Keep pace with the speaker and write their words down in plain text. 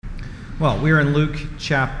Well, we're in Luke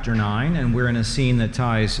chapter 9, and we're in a scene that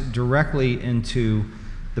ties directly into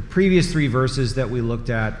the previous three verses that we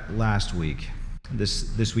looked at last week.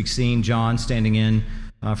 This week's scene, John, standing in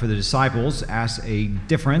for the disciples, asks a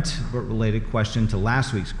different but related question to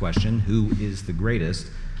last week's question, who is the greatest?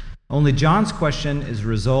 Only John's question is a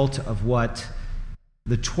result of what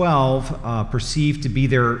the 12 perceive to be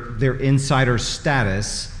their insider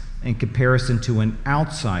status in comparison to an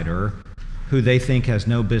outsider who they think has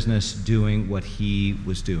no business doing what he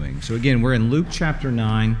was doing. So again, we're in Luke chapter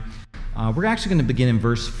 9. We're actually going to begin in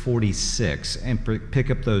verse 46 and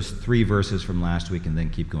pick up those three verses from last week and then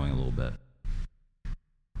keep going a little bit.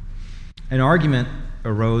 An argument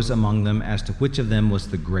arose among them as to which of them was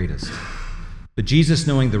the greatest. But Jesus,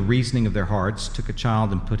 knowing the reasoning of their hearts, took a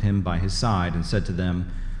child and put him by his side and said to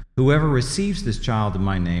them, "Whoever receives this child in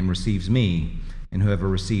my name receives me, and whoever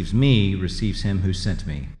receives me receives him who sent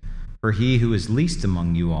me. For he who is least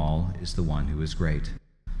among you all is the one who is great."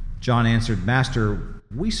 John answered, "Master,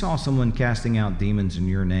 we saw someone casting out demons in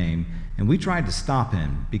your name, and we tried to stop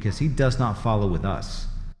him because he does not follow with us."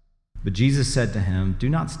 But Jesus said to him, "Do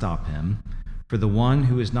not stop him, for the one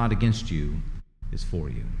who is not against you is for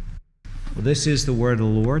you." Well, this is the word of the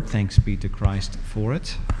Lord. Thanks be to Christ for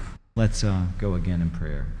it. Let's go again in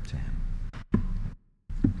prayer to him.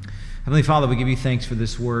 Heavenly Father, we give you thanks for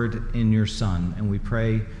this word in your Son, and we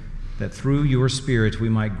pray that through your Spirit we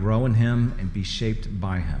might grow in him and be shaped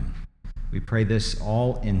by him. We pray this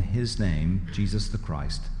all in his name, Jesus the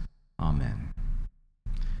Christ. Amen.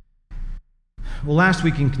 Well, last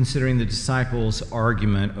week in considering the disciples'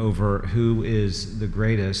 argument over who is the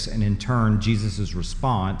greatest, and in turn Jesus'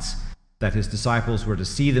 response that his disciples were to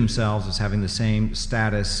see themselves as having the same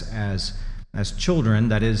status as children,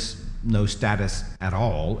 that is, no status at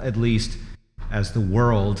all, at least as the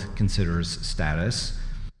world considers status,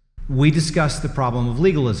 we discussed the problem of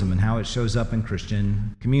legalism and how it shows up in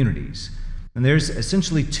Christian communities. And there's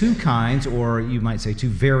essentially two kinds, or you might say two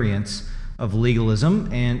variants, of legalism.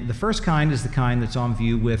 And the first kind is the kind that's on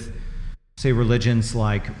view with, say, religions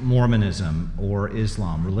like Mormonism or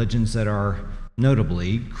Islam, religions that are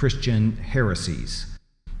notably Christian heresies.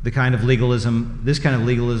 This kind of legalism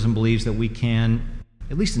believes that we can,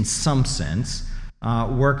 at least in some sense,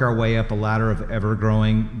 work our way up a ladder of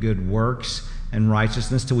ever-growing good works and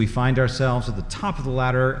righteousness till we find ourselves at the top of the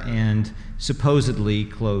ladder and supposedly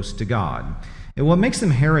close to God. And what makes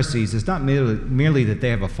them heresies is not merely that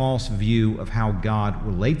they have a false view of how God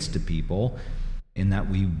relates to people, in that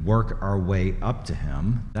we work our way up to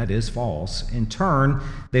him. That is false. In turn,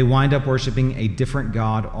 they wind up worshiping a different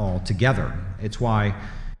God altogether. It's why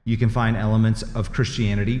you can find elements of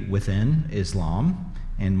Christianity within Islam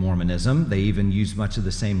and Mormonism. They even use much of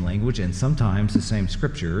the same language and sometimes the same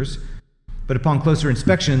scriptures. But upon closer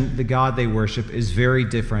inspection, the God they worship is very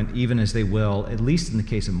different, even as they will, at least in the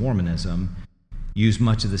case of Mormonism, use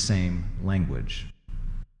much of the same language.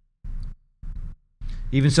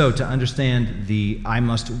 Even so, to understand the "I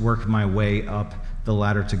must work my way up the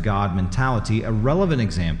ladder to God" mentality, a relevant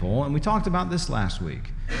example, and we talked about this last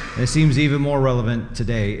week, and it seems even more relevant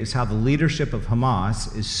today, is how the leadership of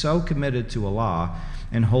Hamas is so committed to Allah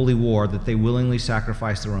and holy war that they willingly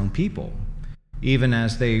sacrifice their own people, even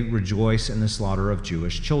as they rejoice in the slaughter of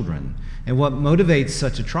Jewish children. And what motivates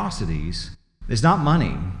such atrocities is not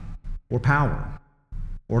money or power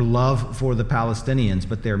or love for the Palestinians,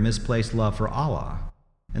 but their misplaced love for Allah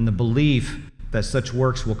and the belief that such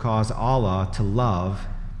works will cause Allah to love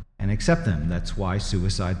and accept them. That's why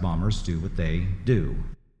suicide bombers do what they do.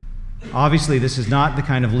 Obviously, this is not the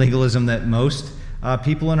kind of legalism that most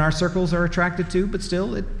people in our circles are attracted to, but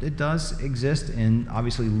still, it does exist in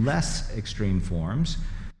obviously less extreme forms.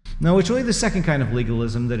 No, it's really the second kind of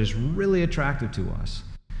legalism that is really attractive to us,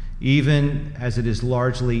 even as it is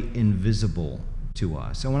largely invisible to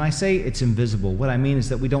us. And when I say it's invisible, what I mean is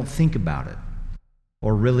that we don't think about it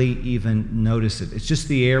or really even notice it. It's just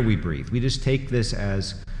the air we breathe. We just take this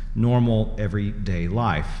as normal everyday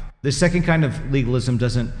life. This second kind of legalism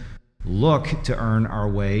doesn't look to earn our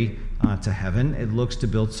way to heaven. It looks to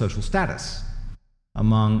build social status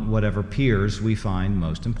among whatever peers we find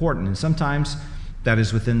most important. And sometimes that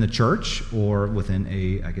is within the church or within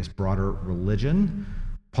a, broader religion.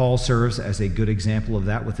 Paul serves as a good example of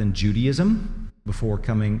that within Judaism before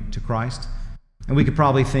coming to Christ. And we could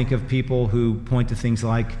probably think of people who point to things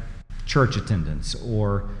like church attendance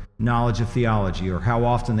or knowledge of theology or how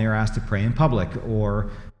often they are asked to pray in public or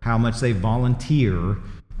how much they volunteer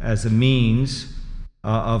as a means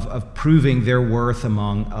of proving their worth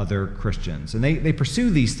among other Christians. And they pursue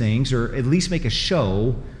these things, or at least make a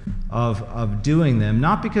show of doing them,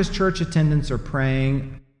 not because church attendance or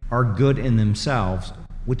praying are good in themselves,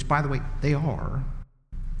 which, by the way, they are,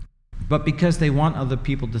 but because they want other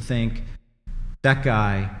people to think that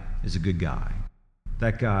guy is a good guy.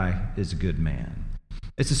 That guy is a good man.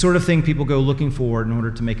 It's the sort of thing people go looking for in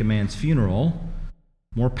order to make a man's funeral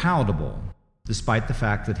more palatable, despite the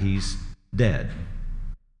fact that he's dead.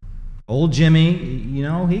 Old Jimmy,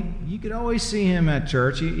 you could always see him at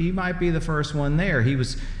church. He might be the first one there. He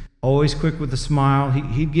was always quick with a smile.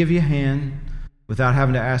 He'd give you a hand without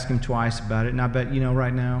having to ask him twice about it. And I bet,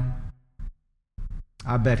 right now,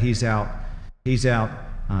 I bet he's out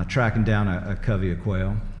tracking down a covey of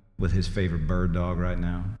quail with his favorite bird dog right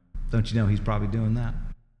now. Don't you know he's probably doing that?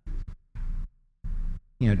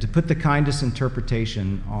 To put the kindest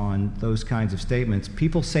interpretation on those kinds of statements,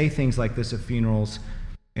 people say things like this at funerals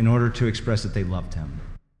in order to express that they loved him,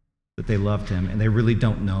 and they really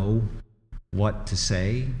don't know what to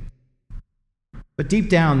say. But deep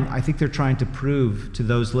down, I think they're trying to prove to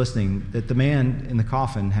those listening that the man in the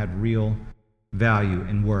coffin had real value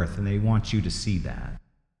and worth, and they want you to see that.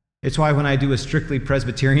 It's why when I do a strictly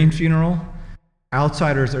Presbyterian funeral,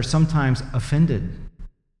 outsiders are sometimes offended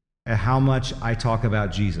at how much I talk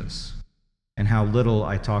about Jesus and how little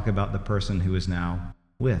I talk about the person who is now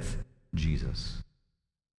with Jesus.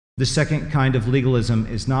 The second kind of legalism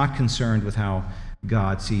is not concerned with how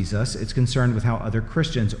God sees us. It's concerned with how other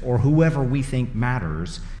Christians, or whoever we think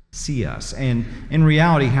matters, see us. And in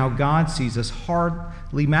reality, how God sees us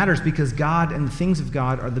hardly matters, because God and the things of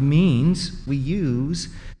God are the means we use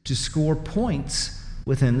to score points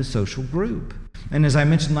within the social group. And as I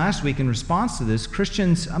mentioned last week, in response to this,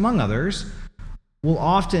 Christians, among others, will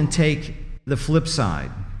often take the flip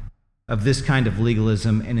side of this kind of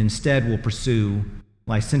legalism and instead will pursue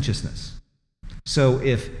licentiousness. So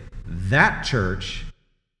if that church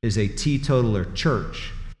is a teetotaler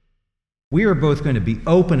church, we are both going to be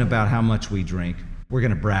open about how much we drink. We're going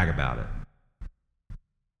to brag about it.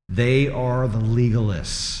 They are the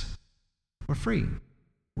legalists. We're free.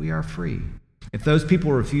 We are free. If those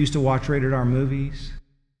people refuse to watch rated R movies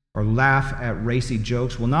or laugh at racy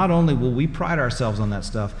jokes, well, not only will we pride ourselves on that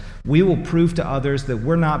stuff, we will prove to others that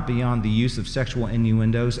we're not beyond the use of sexual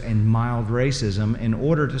innuendos and mild racism in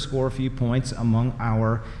order to score a few points among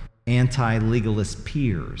our anti-legalist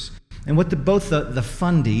peers. And what both the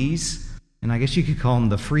fundies, and I guess you could call them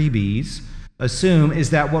the freebies, assume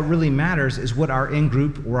is that what really matters is what our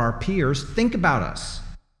in-group or our peers think about us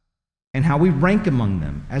and how we rank among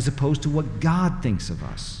them, as opposed to what God thinks of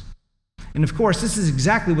us. And of course, this is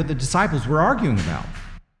exactly what the disciples were arguing about.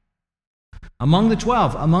 Among the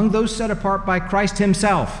 12, among those set apart by Christ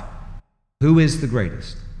himself, who is the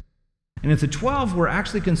greatest? And if the 12 were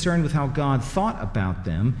actually concerned with how God thought about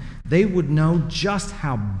them, they would know just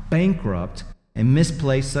how bankrupt and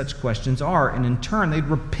misplaced such questions are, and in turn, they'd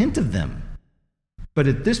repent of them. But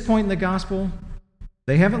at this point in the gospel,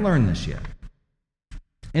 they haven't learned this yet.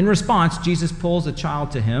 In response, Jesus pulls a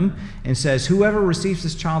child to him and says, "Whoever receives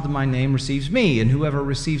this child in my name receives me, and whoever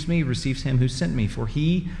receives me receives him who sent me. For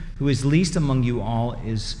he who is least among you all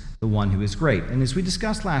is the one who is great." And as we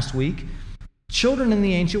discussed last week, children in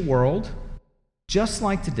the ancient world, just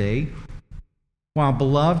like today, while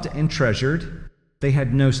beloved and treasured, they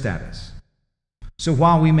had no status. So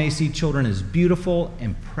while we may see children as beautiful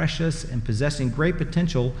and precious and possessing great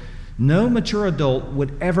potential, no mature adult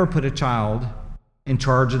would ever put a child in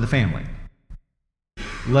charge of the family,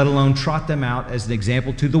 let alone trot them out as an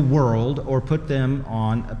example to the world or put them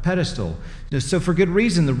on a pedestal. So for good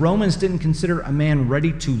reason, the Romans didn't consider a man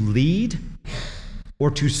ready to lead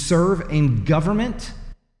or to serve in government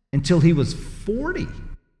until he was 40.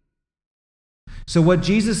 So what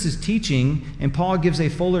Jesus is teaching, and Paul gives a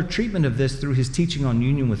fuller treatment of this through his teaching on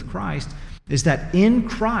union with Christ, is that in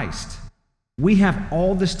Christ, we have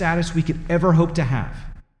all the status we could ever hope to have.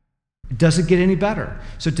 It doesn't get any better.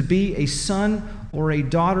 So to be a son or a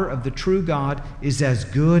daughter of the true God is as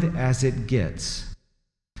good as it gets.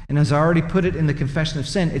 And as I already put it in the confession of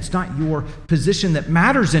sin, it's not your position that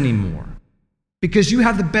matters anymore, because you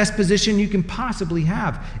have the best position you can possibly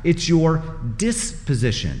have. It's your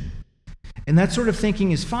disposition. And that sort of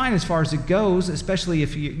thinking is fine as far as it goes, especially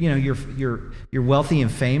if you're wealthy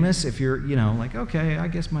and famous. If you're like, okay, I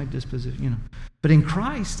guess my disposition, But in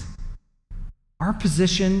Christ, our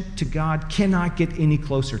position to God cannot get any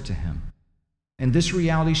closer to him. And this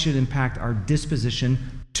reality should impact our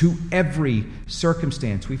disposition to every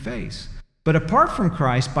circumstance we face. But apart from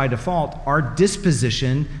Christ, by default, our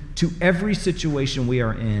disposition to every situation we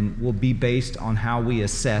are in will be based on how we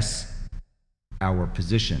assess our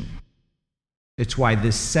position. It's why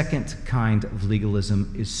this second kind of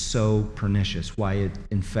legalism is so pernicious, why it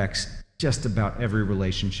infects just about every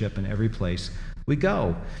relationship and every place we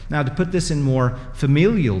go. Now, to put this in more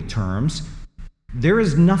familial terms, there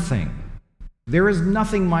is nothing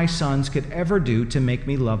my sons could ever do to make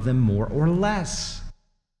me love them more or less.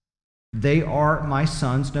 They are my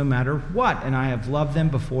sons no matter what, and I have loved them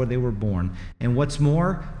before they were born. And what's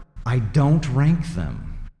more, I don't rank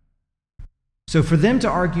them. So for them to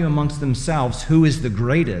argue amongst themselves who is the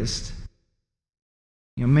greatest,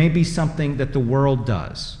 may be something that the world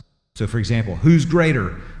does. So for example, who's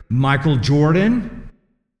greater, Michael Jordan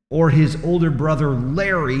or his older brother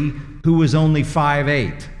Larry, who was only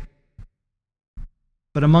 5'8"?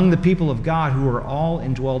 But among the people of God, who are all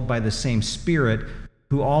indwelled by the same Spirit,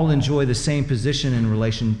 who all enjoy the same position in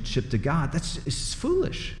relationship to God, it's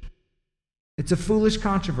foolish. It's a foolish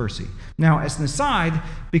controversy. Now, as an aside,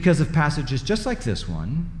 because of passages just like this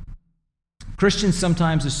one, Christians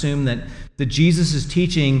sometimes assume that Jesus is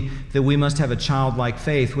teaching that we must have a childlike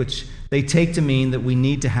faith, which they take to mean that we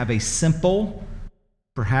need to have a simple,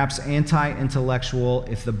 perhaps anti-intellectual,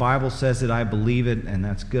 if the Bible says it, I believe it, and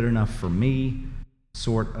that's good enough for me,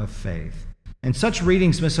 sort of faith. And such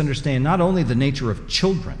readings misunderstand not only the nature of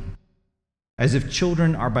children, as if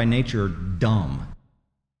children are by nature dumb.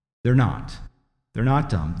 They're not. They're not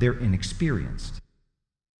dumb. They're inexperienced.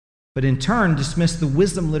 But in turn, dismiss the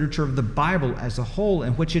wisdom literature of the Bible as a whole,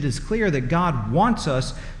 in which it is clear that God wants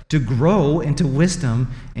us to grow into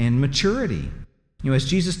wisdom and maturity. As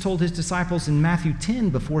Jesus told his disciples in Matthew 10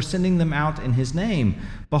 before sending them out in his name,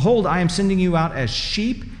 "Behold, I am sending you out as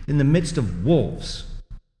sheep in the midst of wolves.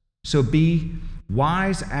 So be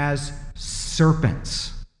wise as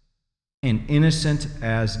serpents and innocent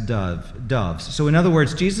as doves." So in other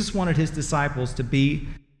words, Jesus wanted his disciples to be,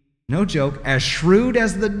 no joke, as shrewd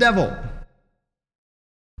as the devil,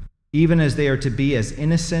 even as they are to be as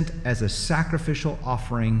innocent as a sacrificial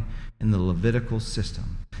offering in the Levitical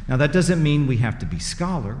system. Now, that doesn't mean we have to be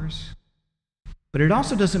scholars, but it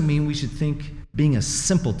also doesn't mean we should think being a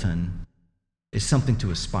simpleton is something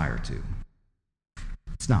to aspire to.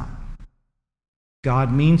 It's not.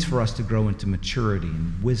 God means for us to grow into maturity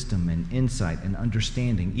and wisdom and insight and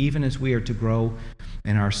understanding, even as we are to grow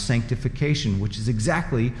in our sanctification, which is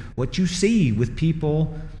exactly what you see with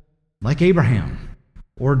people like Abraham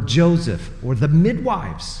or Joseph or the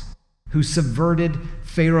midwives who subverted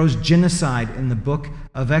Pharaoh's genocide in the book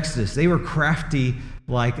of Exodus. They were crafty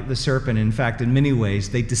like the serpent. In fact, in many ways,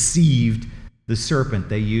 they deceived the serpent.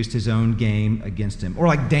 They used his own game against him. Or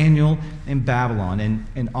like Daniel in Babylon,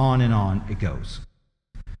 and on it goes.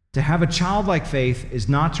 To have a childlike faith is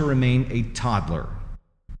not to remain a toddler,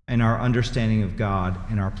 and our understanding of God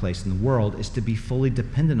and our place in the world is to be fully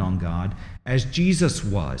dependent on God as Jesus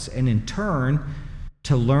was, and in turn,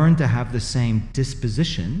 to learn to have the same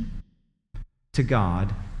disposition to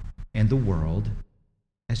God and the world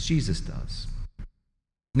as Jesus does.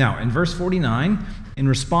 Now, in verse 49, in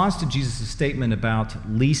response to Jesus' statement about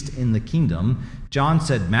least in the kingdom, John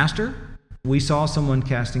said, "Master, we saw someone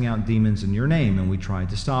casting out demons in your name, and we tried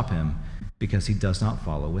to stop him because he does not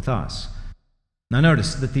follow with us." Now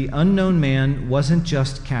notice that the unknown man wasn't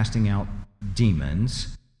just casting out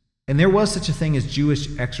demons, and there was such a thing as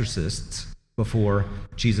Jewish exorcists before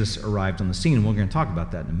Jesus arrived on the scene, and we're going to talk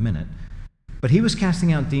about that in a minute. But he was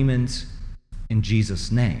casting out demons in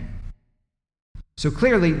Jesus' name. So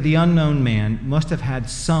clearly, the unknown man must have had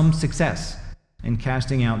some success in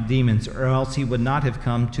casting out demons, or else he would not have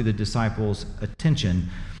come to the disciples' attention.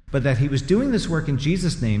 But that he was doing this work in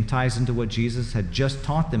Jesus' name ties into what Jesus had just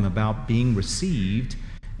taught them about being received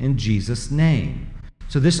in Jesus' name.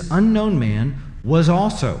 So this unknown man was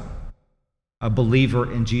also a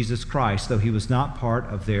believer in Jesus Christ, though he was not part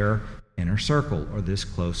of their inner circle, or this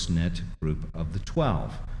close-knit group of the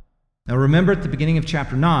 12. Now remember, at the beginning of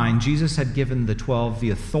chapter 9, Jesus had given the 12 the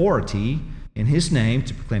authority in his name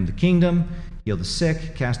to proclaim the kingdom, heal the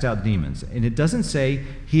sick, cast out demons. And it doesn't say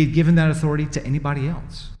he had given that authority to anybody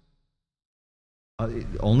else.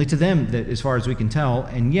 Only to them, that, as far as we can tell.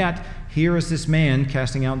 And yet, here is this man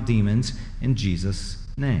casting out demons in Jesus'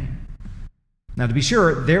 name. Now, to be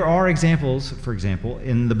sure, there are examples, for example,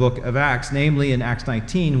 in the book of Acts, namely in Acts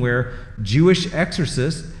 19, where Jewish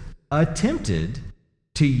exorcists attempted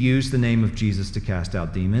to use the name of Jesus to cast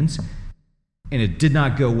out demons, and it did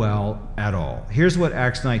not go well at all. Here's what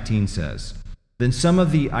Acts 19 says. Then some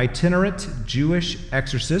of the itinerant Jewish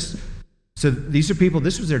exorcists, so these are people,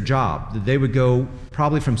 this was their job. They would go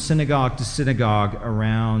probably from synagogue to synagogue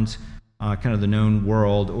around kind of the known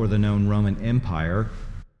world or the known Roman Empire,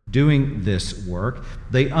 doing this work.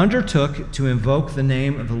 They undertook to invoke the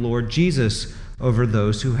name of the Lord Jesus over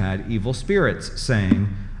those who had evil spirits, saying,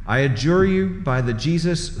 "I adjure you by the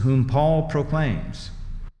Jesus whom Paul proclaims."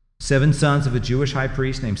 7 sons of a Jewish high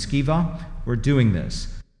priest named Sceva were doing this.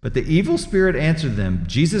 But the evil spirit answered them,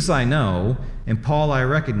 Jesus I know, and Paul I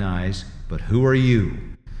recognize, but who are you?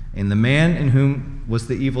 And the man in whom was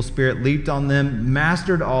the evil spirit leaped on them,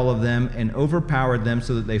 mastered all of them, and overpowered them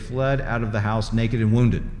so that they fled out of the house naked and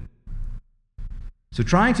wounded. So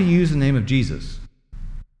trying to use the name of Jesus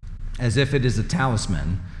as if it is a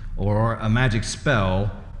talisman or a magic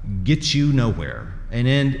spell gets you nowhere. And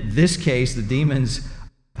in this case, the demons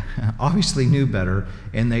obviously knew better,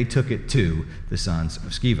 and they took it to the sons of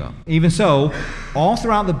Sceva. Even so, all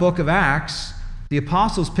throughout the book of Acts, the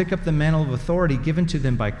apostles pick up the mantle of authority given to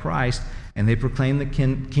them by Christ, and they proclaim the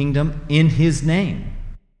kingdom in his name,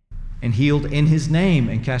 and healed in his name,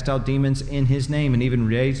 and cast out demons in his name, and even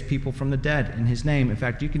raised people from the dead in his name. In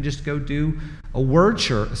fact, you can just go do a word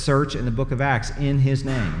search in the book of Acts in his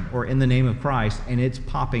name, or in the name of Christ, and it's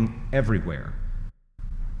popping everywhere.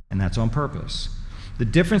 And that's on purpose. The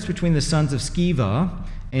difference between the sons of Sceva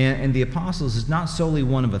and the apostles is not solely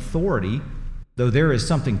one of authority, though there is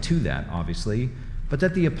something to that, obviously, but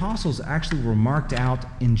that the apostles actually were marked out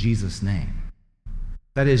in Jesus' name.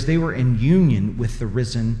 That is, they were in union with the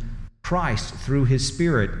risen Christ through his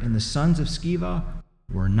Spirit, and the sons of Sceva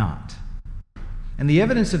were not. And the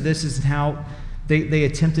evidence of this is in how they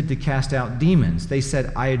attempted to cast out demons. They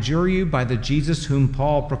said, I adjure you by the Jesus whom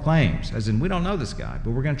Paul proclaims, as in, we don't know this guy,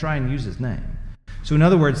 but we're going to try and use his name. So in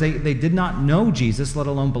other words, they did not know Jesus, let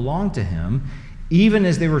alone belong to him, even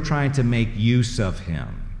as they were trying to make use of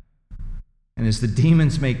him. And as the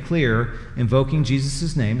demons make clear, invoking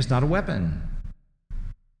Jesus' name is not a weapon.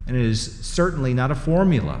 And it is certainly not a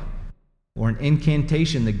formula or an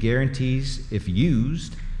incantation that guarantees, if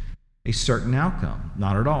used, a certain outcome.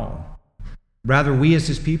 Not at all. Rather, we as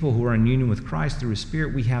his people who are in union with Christ through his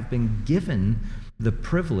Spirit, we have been given the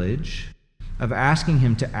privilege of asking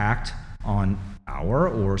him to act on our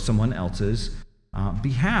or someone else's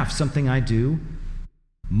behalf, something I do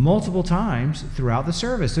multiple times throughout the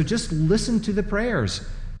service. So just listen to the prayers.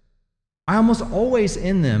 I almost always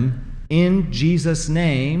end them in Jesus'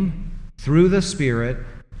 name, through the Spirit,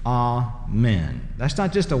 Amen. That's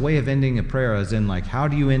not just a way of ending a prayer as in like, how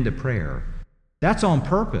do you end a prayer? That's on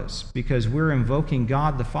purpose because we're invoking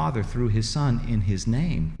God the Father through his Son in his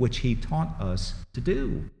name, which he taught us to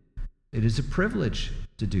do. It is a privilege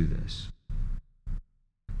to do this.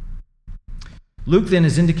 Luke then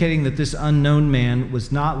is indicating that this unknown man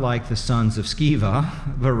was not like the sons of Sceva,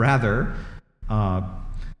 but rather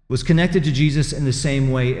was connected to Jesus in the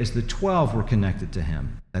same way as the 12 were connected to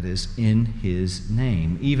him, that is, in his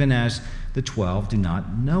name, even as the 12 do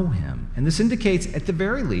not know him. And this indicates, at the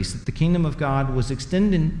very least, that the kingdom of God was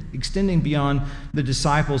extending beyond the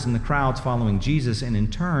disciples and the crowds following Jesus, and in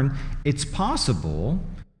turn, it's possible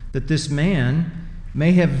that this man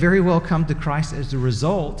may have very well come to Christ as a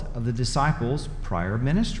result of the disciples' prior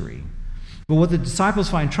ministry. But what the disciples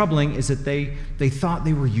find troubling is that they thought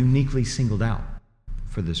they were uniquely singled out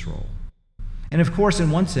for this role. And of course,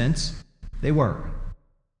 in one sense, they were.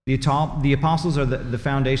 The apostles are the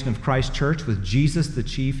foundation of Christ's church, with Jesus the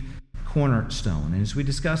chief cornerstone. And as we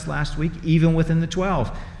discussed last week, even within the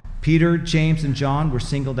 12, Peter, James, and John were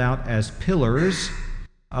singled out as pillars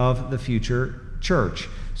of the future church.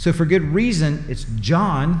 So for good reason, it's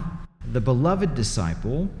John, the beloved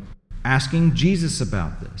disciple, asking Jesus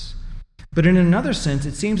about this. But in another sense,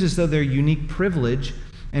 it seems as though their unique privilege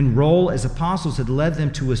and role as apostles had led them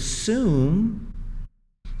to assume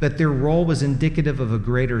that their role was indicative of a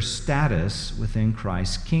greater status within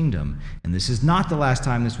Christ's kingdom. And this is not the last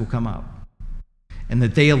time this will come up. And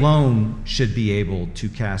that they alone should be able to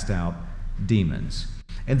cast out demons.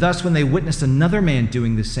 And thus, when they witnessed another man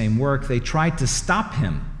doing the same work, they tried to stop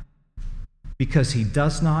him because he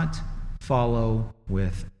does not follow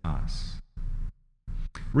with us.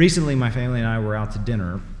 Recently, my family and I were out to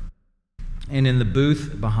dinner, and in the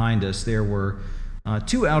booth behind us, there were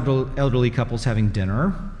two elderly couples having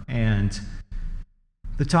dinner, and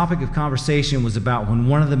the topic of conversation was about when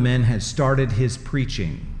one of the men had started his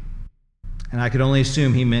preaching. And I could only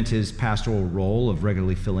assume he meant his pastoral role of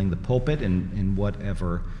regularly filling the pulpit in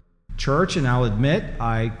whatever church, and I'll admit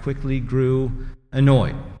I quickly grew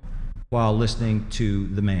annoyed while listening to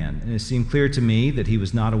the man. And it seemed clear to me that he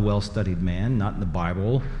was not a well-studied man, not in the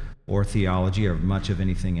Bible or theology or much of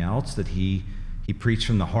anything else, that he preached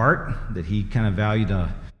from the heart, that he kind of valued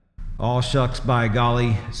a all shucks by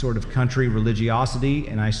golly sort of country religiosity,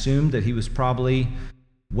 and I assumed that he was probably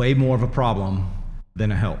way more of a problem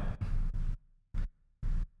than a help.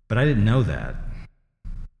 But I didn't know that.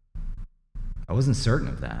 I wasn't certain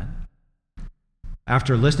of that.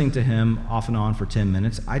 After listening to him off and on for 10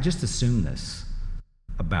 minutes, I just assumed this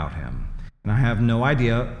about him. And I have no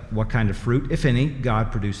idea what kind of fruit, if any,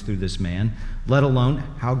 God produced through this man, let alone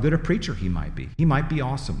how good a preacher he might be. He might be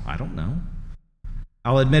awesome. I don't know.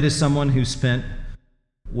 I'll admit, as someone who spent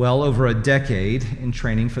well over a decade in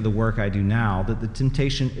training for the work I do now, that the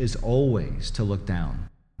temptation is always to look down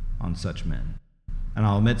on such men. And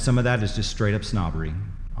I'll admit some of that is just straight up snobbery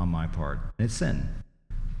on my part. It's sin.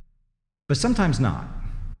 But sometimes not.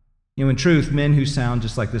 In truth, men who sound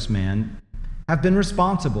just like this man have been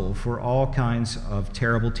responsible for all kinds of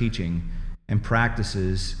terrible teaching and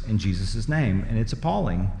practices in Jesus' name. And it's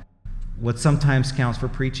appalling what sometimes counts for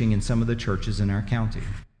preaching in some of the churches in our county.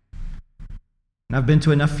 And I've been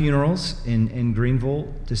to enough funerals in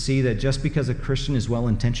Greenville to see that just because a Christian is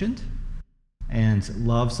well-intentioned and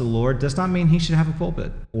loves the Lord does not mean he should have a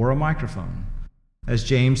pulpit or a microphone. As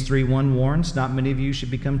James 3:1 warns, not many of you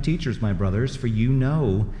should become teachers, my brothers, for you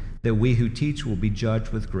know that we who teach will be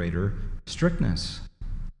judged with greater strictness.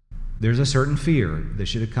 There's a certain fear that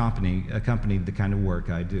should accompany the kind of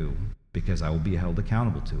work I do, because I will be held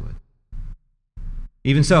accountable to it.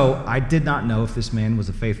 Even so, I did not know if this man was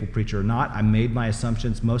a faithful preacher or not. I made my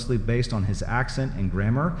assumptions mostly based on his accent and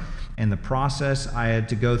grammar and the process I had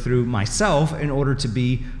to go through myself in order to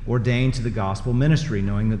be ordained to the gospel ministry,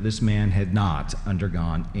 knowing that this man had not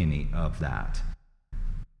undergone any of that.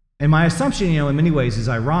 And my assumption, in many ways is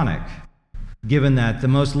ironic, given that the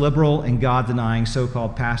most liberal and God-denying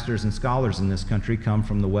so-called pastors and scholars in this country come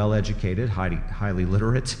from the well-educated, highly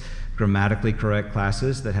literate, grammatically correct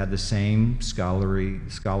classes that had the same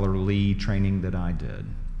scholarly training that I did.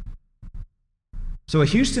 So a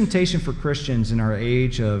huge temptation for Christians in our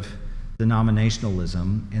age of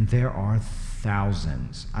denominationalism, and there are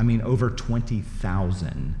thousands, over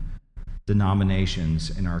 20,000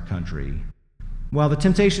 denominations in our country. Well, the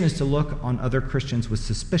temptation is to look on other Christians with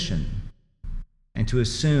suspicion and to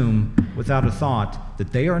assume without a thought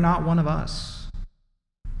that they are not one of us.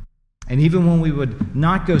 And even when we would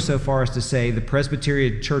not go so far as to say the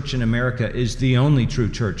Presbyterian Church in America is the only true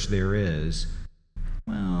church there is,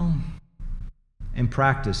 well, in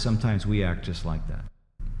practice, sometimes we act just like that.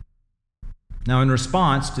 Now, in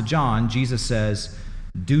response to John, Jesus says,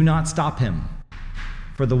 "Do not stop him,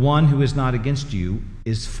 for the one who is not against you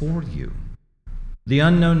is for you." The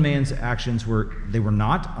unknown man's actions were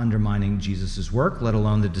not undermining Jesus' work, let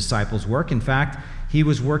alone the disciples' work. In fact, he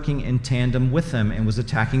was working in tandem with them and was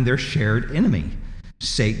attacking their shared enemy,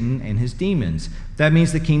 Satan and his demons. That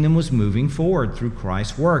means the kingdom was moving forward through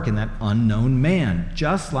Christ's work in that unknown man,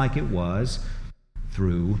 just like it was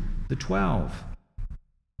through the 12.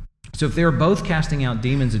 So if they were both casting out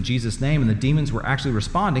demons in Jesus' name and the demons were actually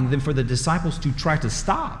responding, then for the disciples to try to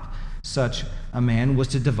stop such a man was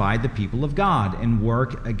to divide the people of God and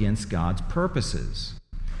work against God's purposes.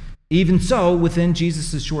 Even so, within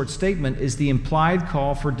Jesus' short statement is the implied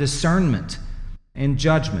call for discernment and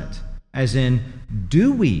judgment, as in,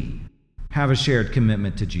 do we have a shared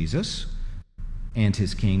commitment to Jesus and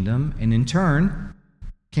his kingdom? And in turn,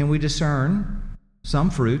 can we discern some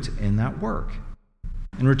fruit in that work?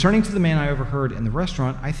 And returning to the man I overheard in the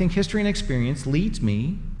restaurant, I think history and experience leads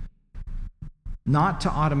me not to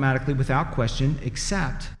automatically, without question,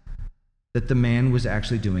 accept that the man was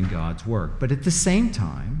actually doing God's work. But at the same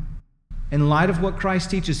time, in light of what Christ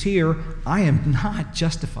teaches here, I am not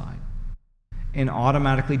justified in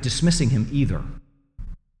automatically dismissing him either.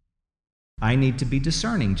 I need to be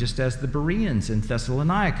discerning, just as the Bereans in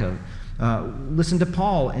Thessalonica listened to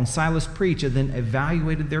Paul and Silas preach and then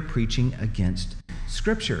evaluated their preaching against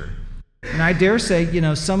Scripture. And I dare say,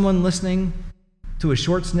 someone listening to a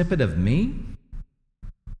short snippet of me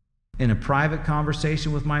in a private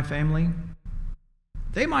conversation with my family,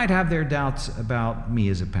 they might have their doubts about me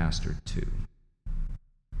as a pastor too.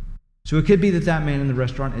 So it could be that man in the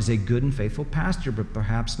restaurant is a good and faithful pastor, but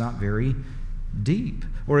perhaps not very deep.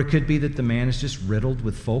 Or it could be that the man is just riddled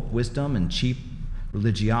with folk wisdom and cheap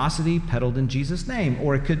religiosity peddled in Jesus' name.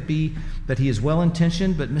 Or it could be that he is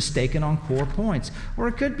well-intentioned but mistaken on core points. Or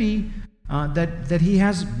it could be that he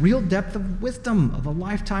has real depth of wisdom of a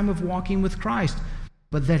lifetime of walking with Christ,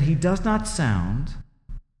 but that he does not sound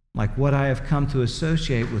like what I have come to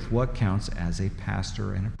associate with what counts as a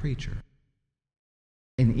pastor and a preacher.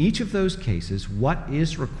 In each of those cases, what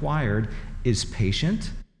is required is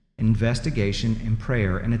patient investigation and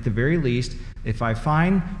prayer. And at the very least, if I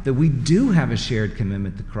find that we do have a shared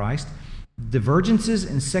commitment to Christ, divergences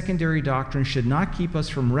in secondary doctrine should not keep us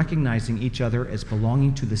from recognizing each other as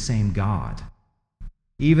belonging to the same God,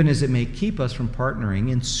 even as it may keep us from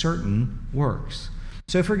partnering in certain works.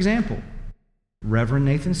 So, for example, Reverend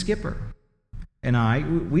Nathan Skipper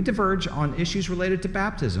and we diverge on issues related to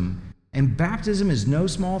baptism, and baptism is no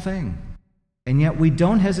small thing. And yet we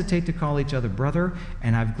don't hesitate to call each other brother,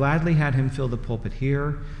 and I've gladly had him fill the pulpit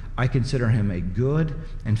here. I consider him a good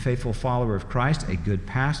and faithful follower of Christ, a good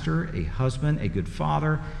pastor, a husband, a good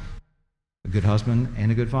father, a good husband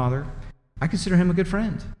and a good father. I consider him a good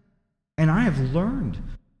friend. And I have learned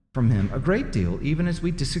from him a great deal, even as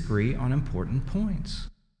we disagree on important points.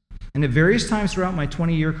 And at various times throughout my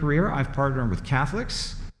 20-year career, I've partnered with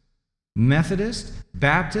Catholics, Methodists,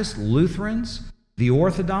 Baptists, Lutherans, the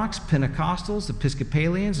Orthodox, Pentecostals,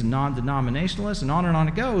 Episcopalians, and non-denominationalists, and on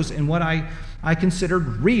it goes, in what I considered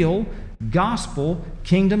real gospel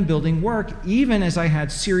kingdom-building work, even as I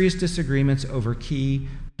had serious disagreements over key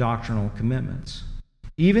doctrinal commitments.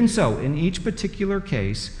 Even so, in each particular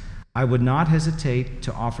case, I would not hesitate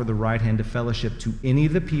to offer the right hand of fellowship to any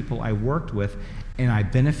of the people I worked with, and I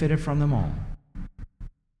benefited from them all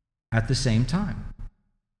at the same time.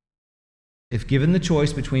 If given the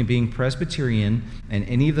choice between being Presbyterian and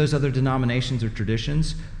any of those other denominations or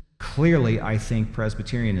traditions, clearly I think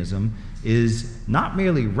Presbyterianism is not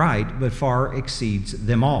merely right, but far exceeds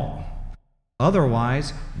them all.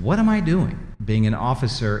 Otherwise, what am I doing being an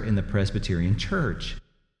officer in the Presbyterian Church?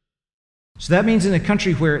 So that means in a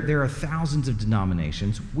country where there are thousands of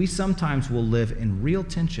denominations, we sometimes will live in real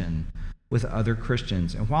tension with other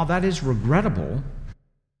Christians. And while that is regrettable,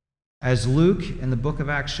 as Luke in the book of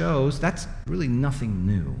Acts shows, that's really nothing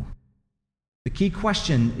new. The key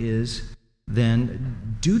question is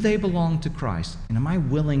then, do they belong to Christ? And am I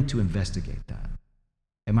willing to investigate that?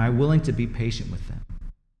 Am I willing to be patient with them?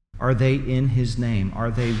 Are they in his name? Are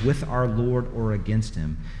they with our Lord or against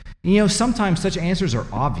him? Sometimes such answers are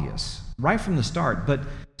obvious right from the start, but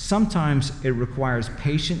sometimes it requires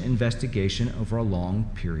patient investigation over a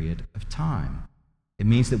long period of time. It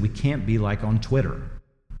means that we can't be like on Twitter.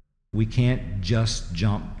 We can't just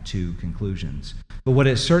jump to conclusions. But what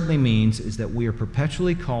it certainly means is that we are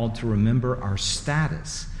perpetually called to remember our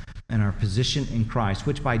status and our position in Christ,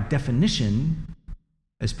 which by definition,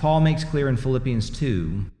 as Paul makes clear in Philippians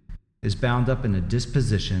 2, is bound up in a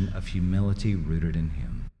disposition of humility rooted in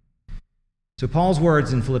him. So Paul's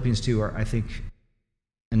words in Philippians 2 are, I think,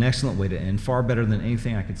 an excellent way to end, far better than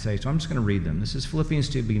anything I could say. So I'm just going to read them. This is Philippians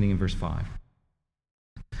 2, beginning in verse 5.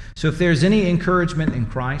 So if there's any encouragement in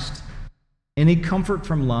Christ, any comfort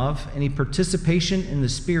from love, any participation in the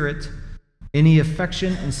Spirit, any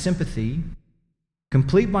affection and sympathy,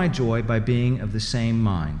 complete my joy by being of the same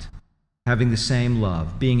mind, having the same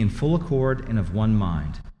love, being in full accord and of one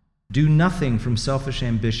mind. Do nothing from selfish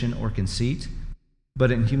ambition or conceit,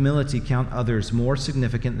 but in humility count others more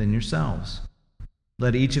significant than yourselves.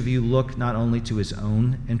 Let each of you look not only to his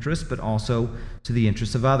own interest, but also to the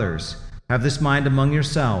interests of others. Have this mind among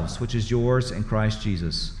yourselves, which is yours in Christ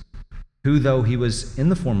Jesus, who, though he was in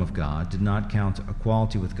the form of God, did not count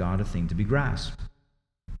equality with God a thing to be grasped,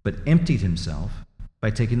 but emptied himself by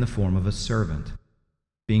taking the form of a servant,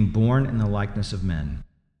 being born in the likeness of men.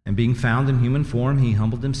 And being found in human form, he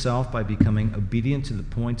humbled himself by becoming obedient to the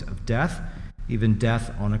point of death, even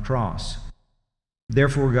death on a cross.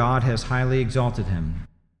 Therefore God has highly exalted him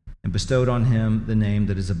and bestowed on him the name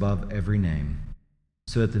that is above every name,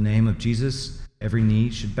 so that the name of Jesus every knee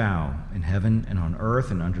should bow in heaven and on earth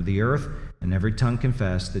and under the earth, and every tongue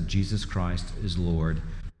confess that Jesus Christ is Lord,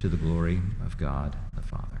 to the glory of God the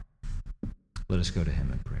Father. Let us go to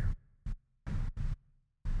him in prayer.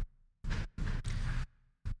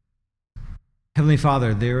 Heavenly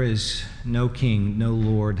Father, there is no king, no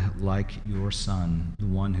Lord like your Son, the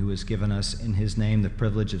one who has given us in his name the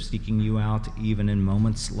privilege of seeking you out even in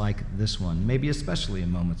moments like this one, maybe especially in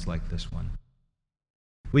moments like this one.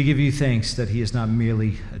 We give you thanks that he is not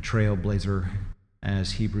merely a trailblazer,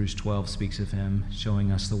 as Hebrews 12 speaks of him, showing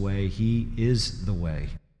us the way. He is the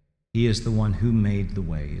way. He is the one who made the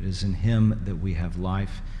way. It is in him that we have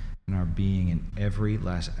life and our being in every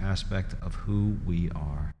last aspect of who we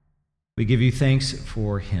are. We give you thanks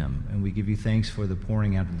for him, and we give you thanks for the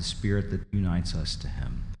pouring out of the Spirit that unites us to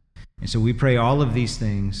him. And so we pray all of these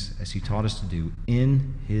things as he taught us to do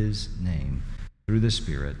in his name, through the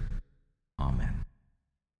Spirit. Amen.